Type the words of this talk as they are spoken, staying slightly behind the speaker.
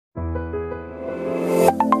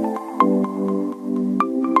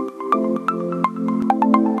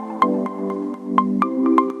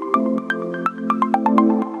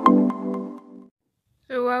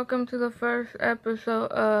welcome to the first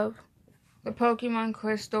episode of the Pokemon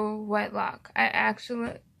Crystal Wedlocke. I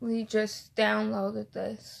actually just downloaded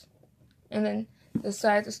this and then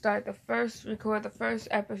decided to record the first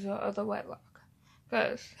episode of the Wedlocke.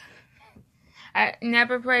 Because I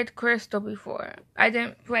never played Crystal before. I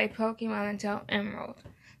didn't play Pokemon until Emerald.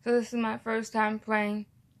 So this is my first time playing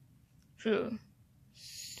through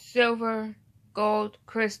Silver, Gold,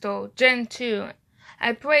 Crystal, Gen 2.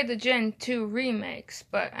 I played the Gen 2 remakes,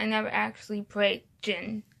 but I never actually played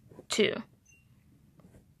Gen 2.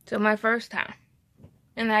 So my first time.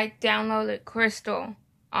 And I downloaded Crystal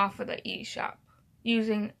off of the eShop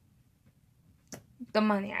using the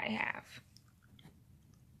money I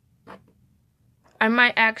have. I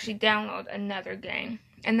might actually download another game.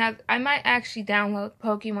 I might actually download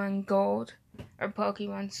Pokemon Gold or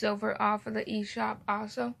Pokemon Silver off of the eShop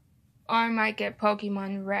also. Or I might get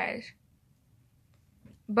Pokemon Red.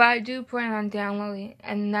 But I do plan on downloading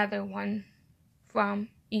another one from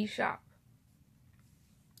eShop.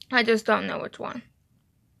 I just don't know which one.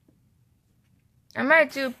 I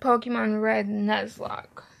might do Pokemon Red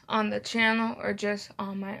Nuzlocke on the channel or just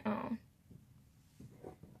on my own.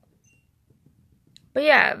 But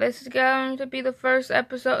yeah, this is going to be the first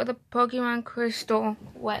episode of the Pokemon Crystal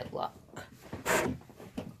Wedlocke.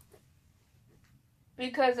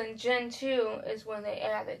 Because in Gen 2 is when they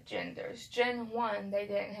added genders. Gen 1, they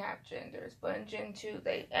didn't have genders, but in Gen 2,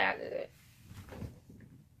 they added it.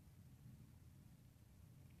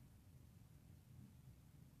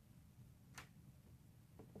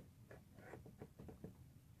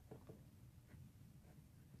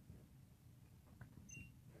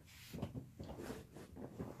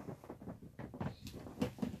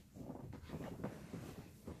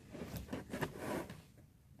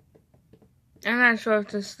 I'm not sure if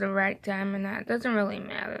this is the right time or not. It doesn't really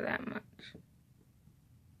matter that much.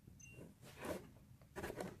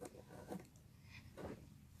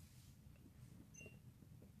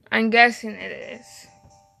 I'm guessing it is.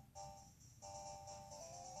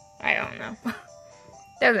 I don't know.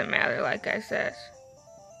 Doesn't matter, like I said.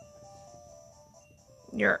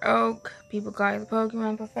 You're Oak. People call you the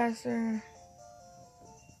Pokemon Professor.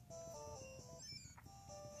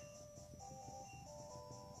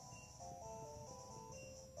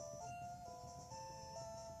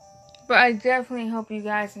 But I definitely hope you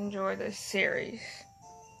guys enjoy this series.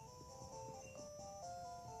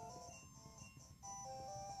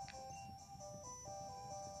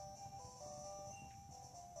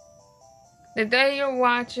 The day you're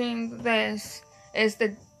watching this is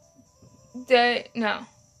the day,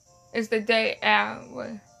 it's the day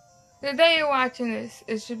after. The day you're watching this,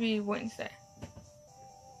 it should be Wednesday.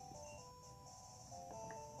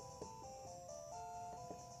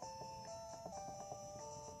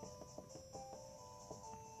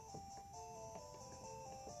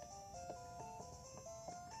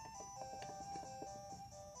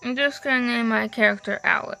 I'm just gonna name my character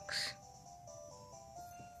Alex.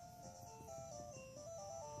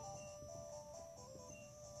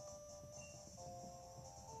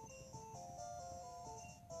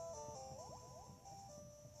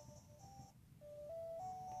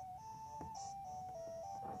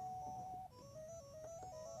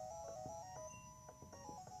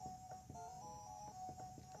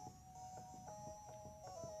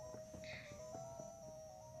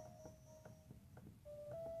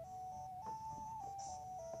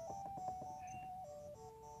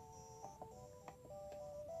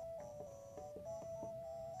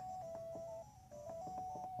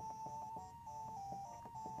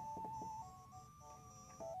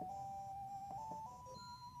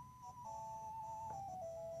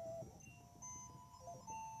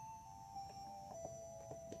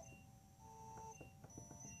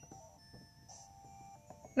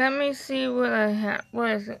 Let me see what I have.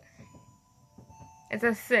 What is it? It's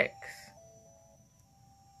a 6.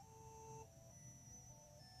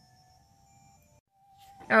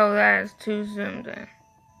 Oh, that is too zoomed in.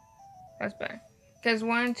 That's bad. Because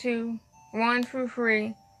 1 through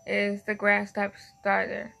 3 is the grass type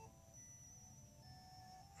starter.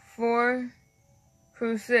 4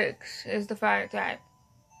 through 6 is the fire type.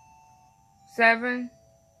 7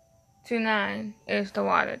 to 9 is the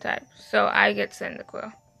water type. So I get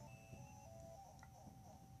Cyndaquil.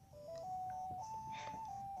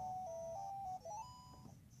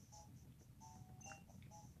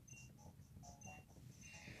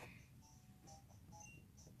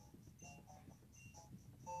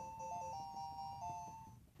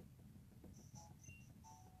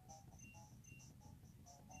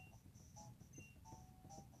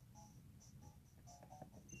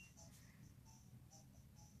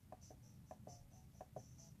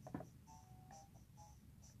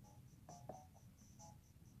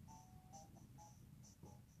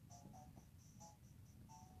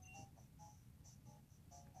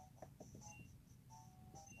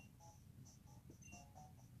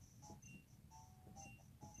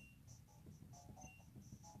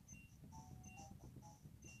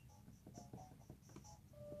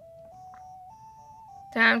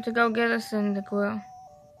 Time to go get a Cyndaquil.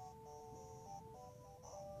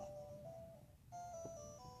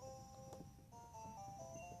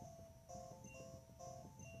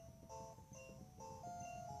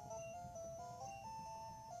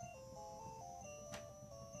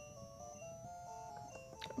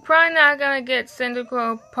 Probably not gonna get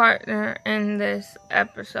Cyndaquil partner in this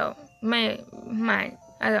episode. Might.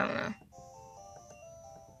 I don't know.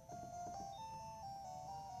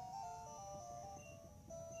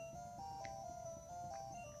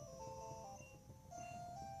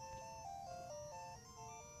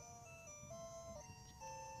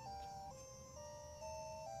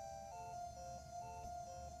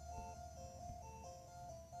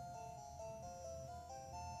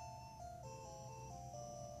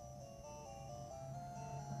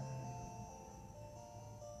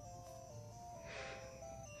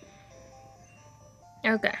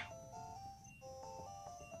 Okay.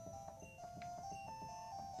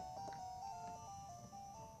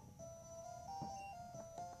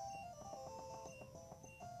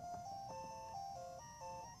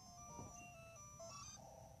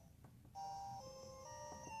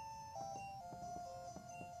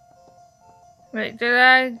 Wait, did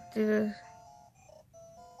I do this?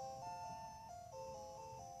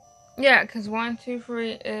 Yeah, because 1, 2,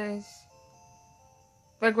 3 is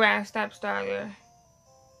the grass type starter.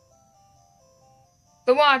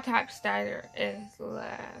 The water type starter is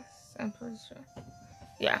last. I'm pretty sure.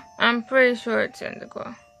 Yeah, I'm pretty sure it's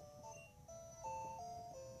Cyndaquil.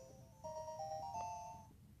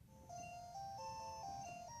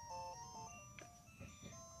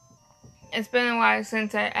 It's been a while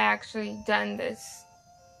since I actually done this.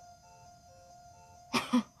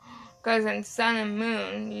 Because in Sun and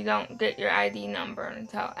Moon, you don't get your ID number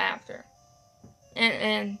until after. And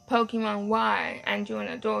in Pokemon Y, I'm doing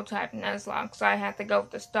a dual type Nuzlocke, so I have to go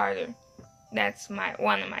with the starter. That's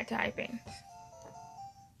one of my typings.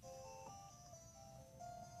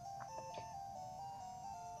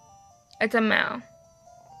 It's a male.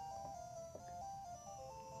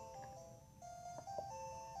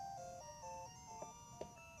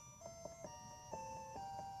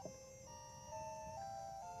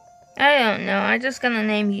 I don't know. I'm just gonna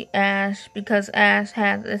name you Ash because Ash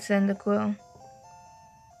has a Cyndaquil.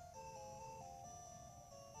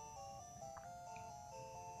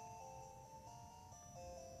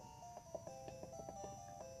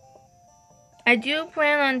 I do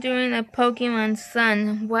plan on doing a Pokemon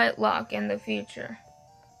Sun wedlocke in the future.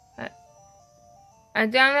 I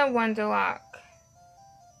done a Wonderlock,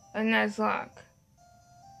 a Nuzlocke.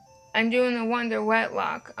 I'm doing a Wonder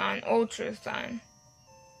wedlocke on Ultra Sun.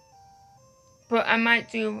 But I might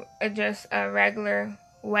do just a regular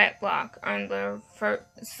wedlocke on the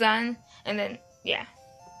Sun, and then, yeah.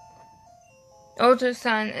 Ultra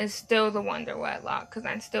Sun is still the Wonder wedlocke, because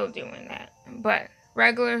I'm still doing that. But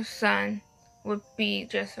regular Sun would be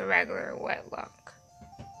just a regular wedlocke.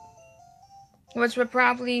 Which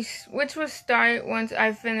would start once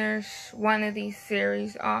I finish one of these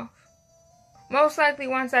series off. Most likely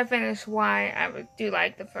once I finish Y, I would do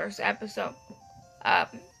like the first episode.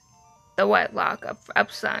 The wedlocke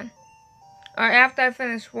of Sun. Or after I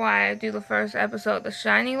finish Y, I do the first episode, the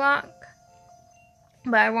Shiny Lock.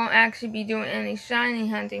 But I won't actually be doing any shiny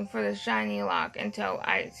hunting for the Shiny Lock until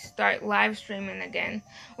I start live streaming again.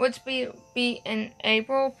 Which be in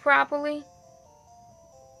April, probably.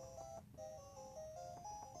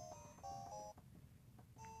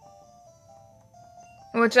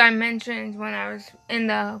 Which I mentioned when I was in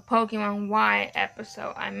the Pokemon Y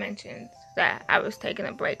episode. I mentioned that I was taking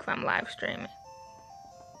a break from live streaming.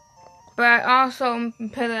 But I also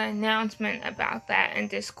put an announcement about that in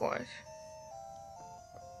Discord.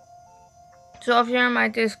 So if you're in my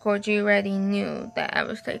Discord, you already knew that I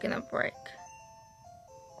was taking a break.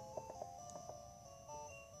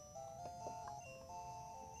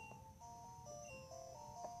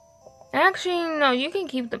 Actually, no, you can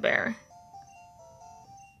keep the berry.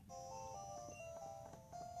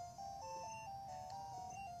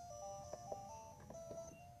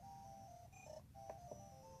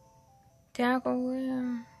 Tackle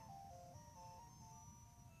there.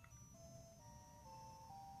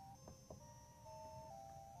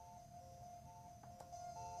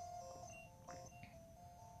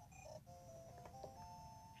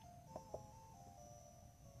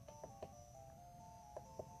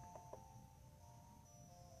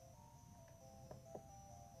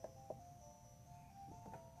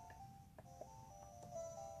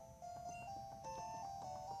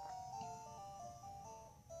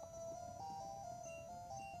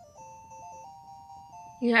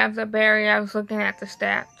 You have the berry. I was looking at the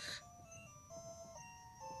stats.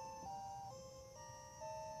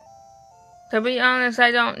 To be honest,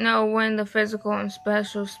 I don't know when the physical and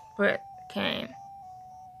special split came.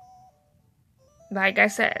 Like I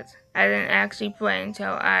said, I didn't actually play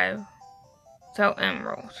until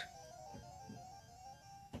Emerald.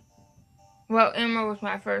 Well, Emerald was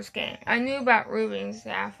my first game. I knew about Ruby and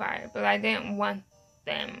Sapphire, but I didn't want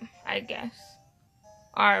them, I guess.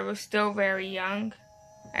 Or I was still very young.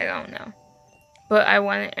 I don't know. But I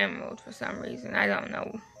wanted Emerald for some reason. I don't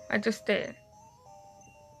know. I just did.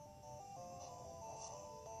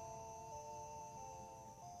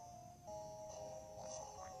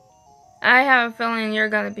 I have a feeling you're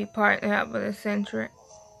going to be partnered up with Eccentric.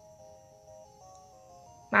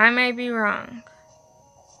 I may be wrong.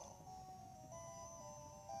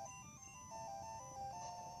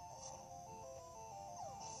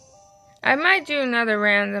 I might do another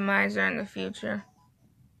randomizer in the future.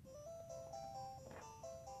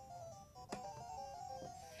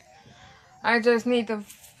 I just need to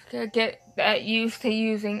get that used to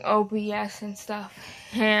using OBS and stuff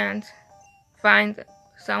and find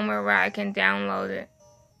somewhere where I can download it.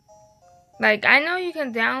 Like, I know you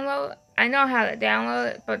can download, I know how to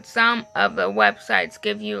download it, but some of the websites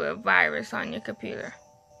give you a virus on your computer.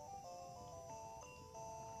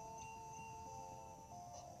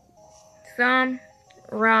 Some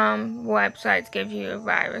ROM websites give you a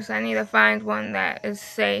virus. I need to find one that is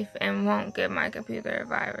safe and won't give my computer a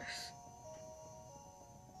virus.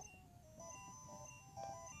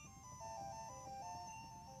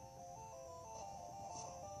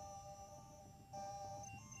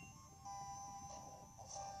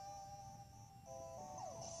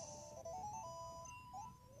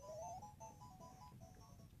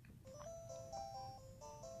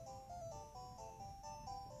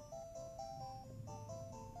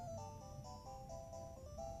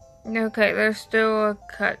 Okay, there's still a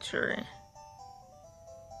cutlery.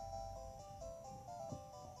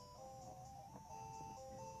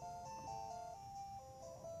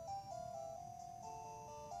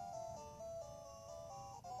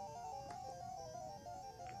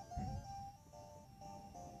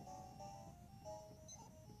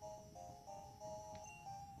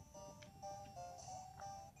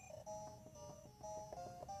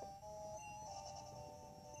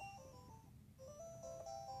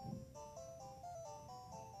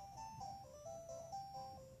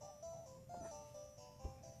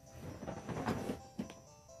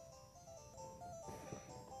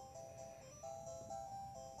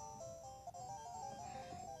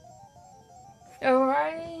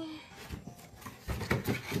 Alrighty.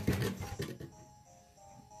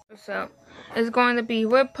 So, it's going to be,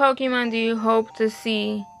 what Pokemon do you hope to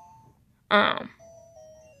see,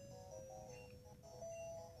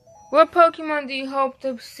 what Pokemon do you hope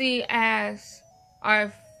to see as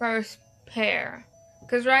our first pair?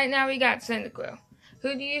 Because right now we got Cyndaquil.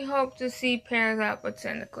 Who do you hope to see paired up with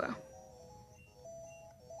Cyndaquil?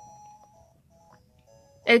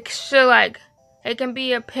 It should, it can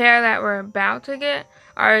be a pair that we're about to get,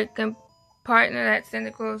 or it can partner that's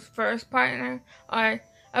Cyndaquil's first partner, or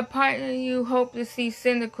a partner you hope to see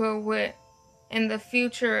Cyndaquil with in the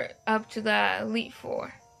future up to the Elite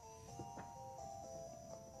Four.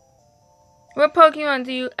 What Pokemon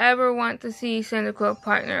do you ever want to see Cyndaquil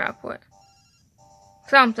partner up with?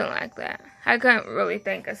 Something like that. I couldn't really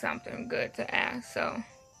think of something good to ask, so...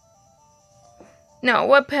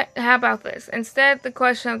 No, how about this? Instead, the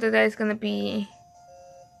question of the day is going to be...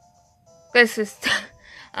 This is...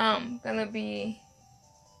 gonna be...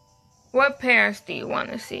 What pairs do you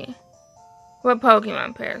want to see? What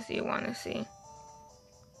Pokemon pairs do you want to see?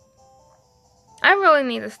 I really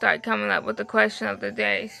need to start coming up with the question of the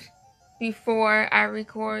days before I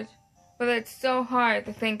record. But it's so hard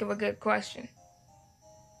to think of a good question.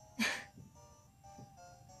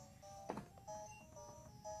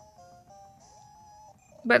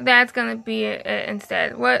 But that's gonna be it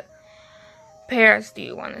instead. What pairs do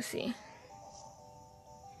you want to see?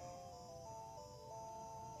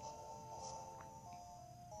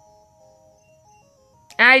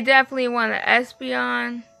 I definitely want an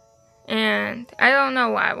Espeon, and I don't know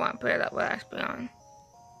why I want to paired up with Espeon.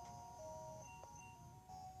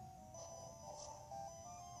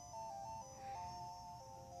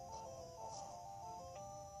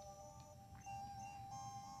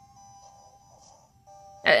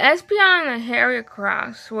 An Espeon and a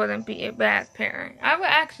Heracross wouldn't be a bad pairing. I would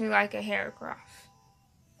actually like a Heracross.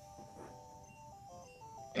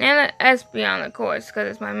 And an Espeon, of course, because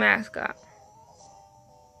it's my mascot.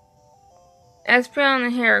 Espeon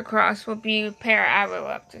and Heracross will be a pair I would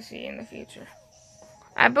love to see in the future.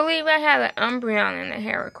 I believe I had an Umbreon and a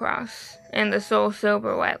Heracross in the Soul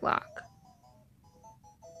Silver Wedlocke.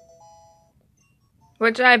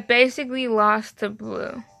 which I basically lost to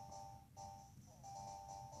blue.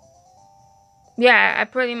 Yeah, I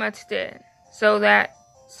pretty much did. So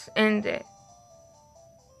that's ended.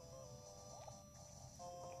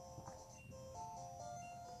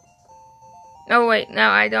 Oh wait, no,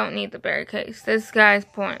 I don't need the berry case. This guy's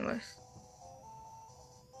pointless.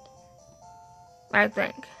 I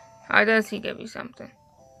think. Or does he give you something?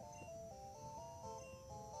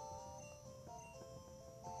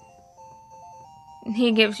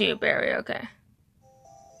 He gives you a berry, okay.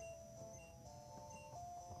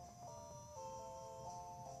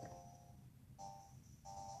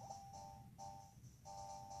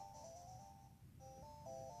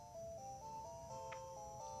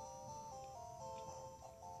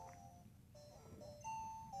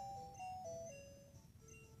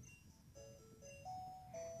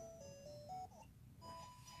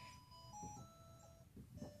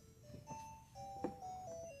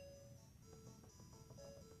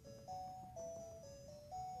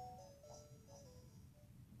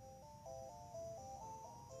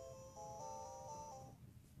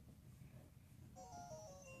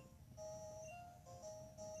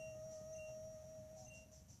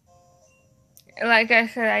 Like I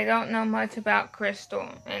said, I don't know much about Crystal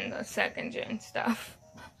and the second gen stuff.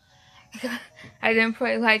 I didn't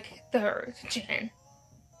play like third gen.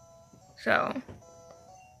 So,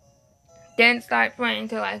 didn't start playing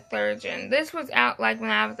till like third gen. This was out like when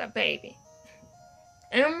I was a baby.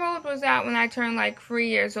 Emerald was out when I turned like 3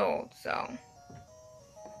 years old, so.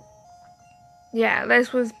 Yeah,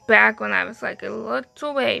 this was back when I was like a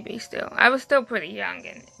little baby still. I was still pretty young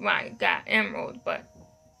when I got Emerald, but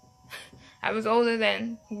I was older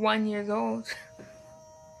than 1 year old.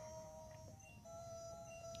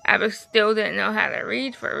 I still didn't know how to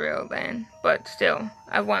read for real then, but still,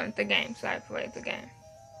 I wanted the game, so I played the game.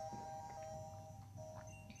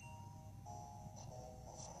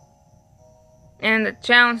 And the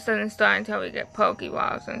challenge doesn't start until we get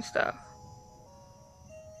Pokeballs and stuff.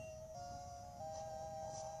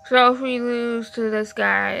 So if we lose to this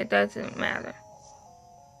guy, it doesn't matter.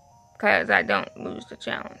 Because I don't lose the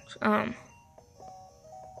challenge.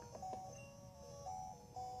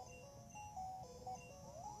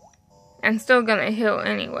 I'm still gonna heal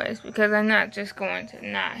anyways, because I'm not just going to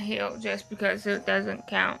not heal just because it doesn't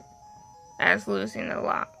count as losing the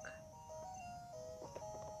lock.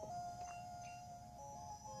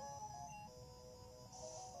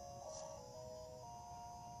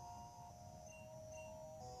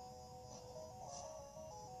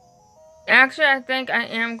 Actually, I think I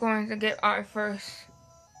am going to get our first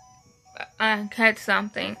catch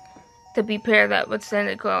something to be paired up with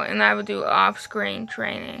Cyndaquil, and I would do off-screen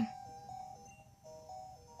training.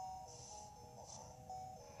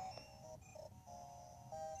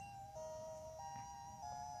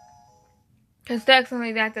 Because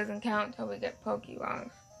technically that doesn't count until we get Pokeballs.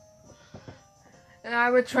 And I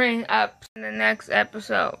would train up in the next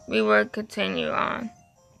episode. We would continue on.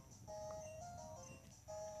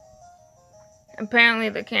 Apparently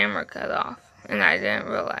the camera cut off, and I didn't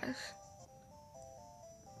realize.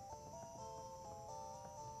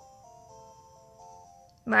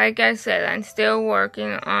 Like I said, I'm still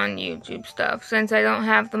working on YouTube stuff since I don't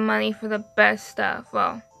have the money for the best stuff.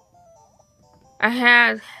 Well, I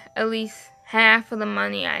had at least half of the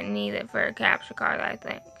money I needed for a capture card, I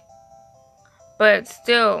think. But it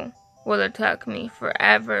still would have took me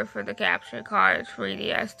forever for the capture card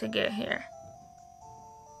 3DS to get here.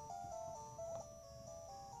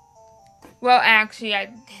 Well, actually,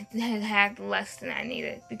 I had less than I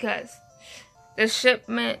needed because the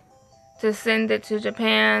shipment to send it to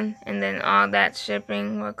Japan and then all that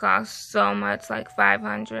shipping would cost so much, like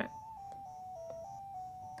 $500.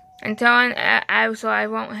 Until so I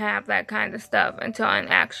won't have that kind of stuff until I'm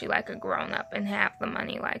actually like a grown up and have the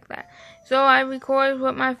money like that. So I record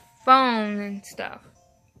with my phone and stuff.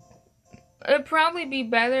 It'd probably be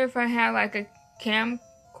better if I had like a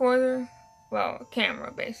camcorder. Well, a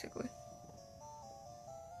camera basically.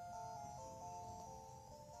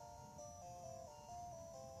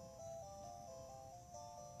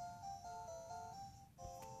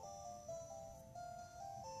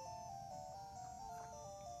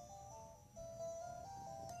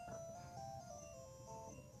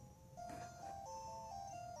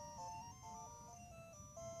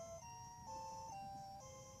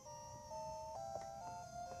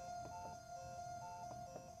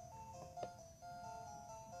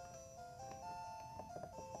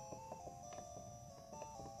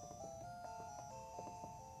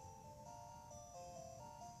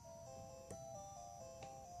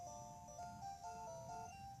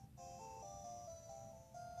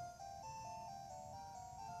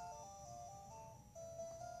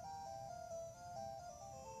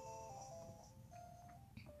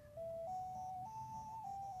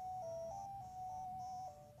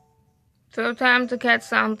 So time to catch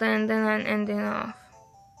something, then I'm ending off.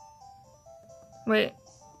 Wait,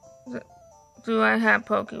 do I have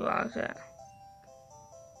Pokeballs yet?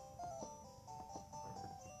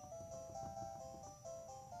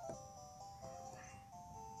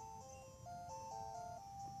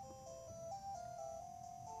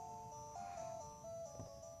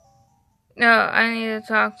 No, I need to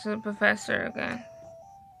talk to the professor again.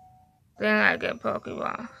 Then I get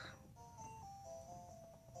Pokeballs.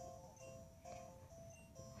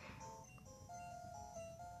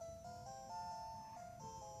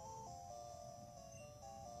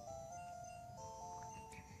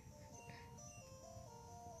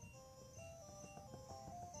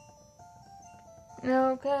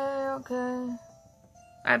 Okay.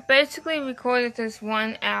 I basically recorded this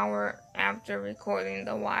 1 hour after recording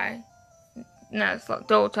the Nuzlocke,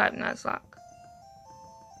 dual type Nuzlocke.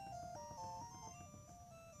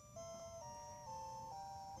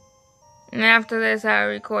 And after this, I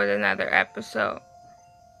record another episode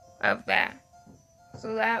of that.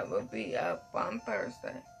 So that will be up on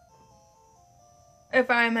Thursday. If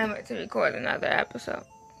I remember to record another episode.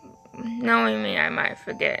 Knowing me, I might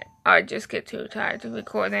forget. Or just get too tired to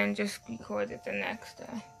record and just record it the next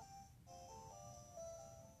day.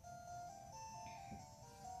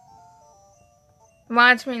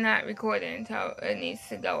 Watch me not record it until it needs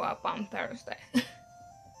to go up on Thursday.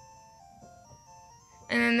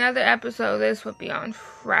 And another episode of this will be on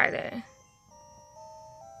Friday.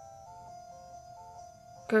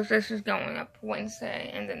 Because this is going up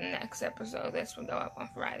Wednesday, and then the next episode, this will go up on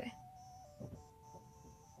Friday.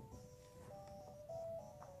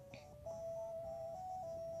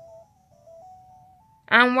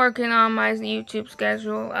 I'm working on my YouTube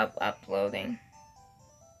schedule of uploading.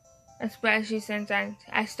 Especially since I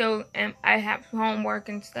have homework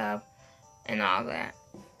and stuff and all that.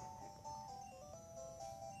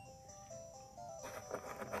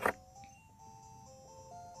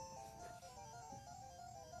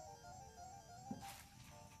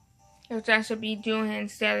 Which I should be doing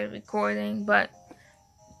instead of recording, but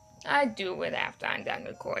I do it after I'm done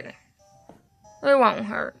recording. It won't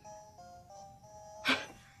hurt.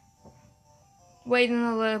 Waiting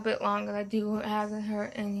a little bit longer, it hasn't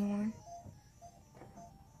hurt anyone.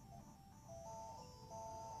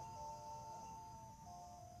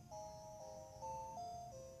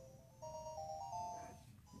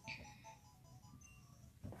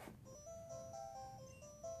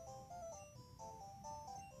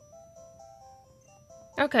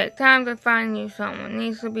 Okay, time to find you someone.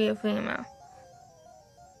 Needs to be a female.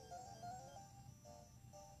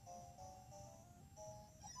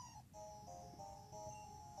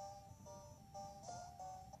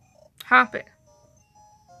 Hop it.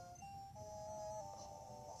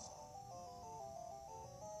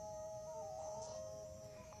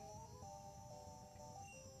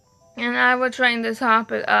 And I will train this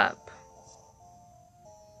Hop it up.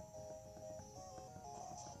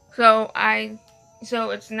 So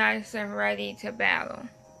it's nice and ready to battle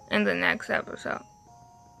in the next episode.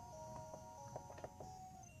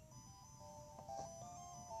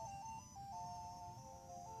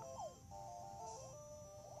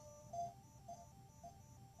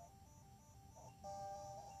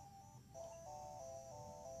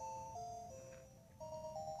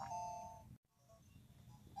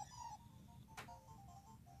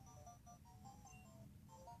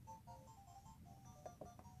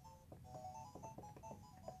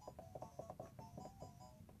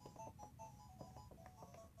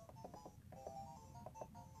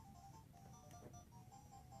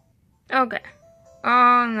 Okay,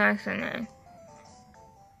 all nice and nice.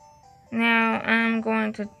 Now I'm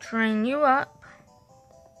going to train you up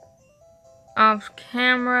off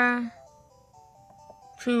camera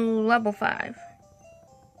to level 5.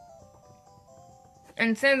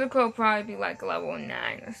 And Cyndaquil will probably be like level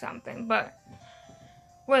 9 or something, but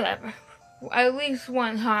whatever. At least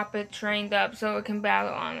one Hop it trained up so it can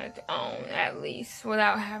battle on its own, at least,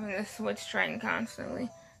 without having to switch train constantly.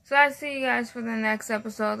 So I'll see you guys for the next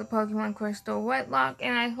episode of the Pokemon Crystal Wedlocke,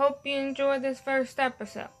 and I hope you enjoyed this first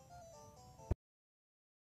episode.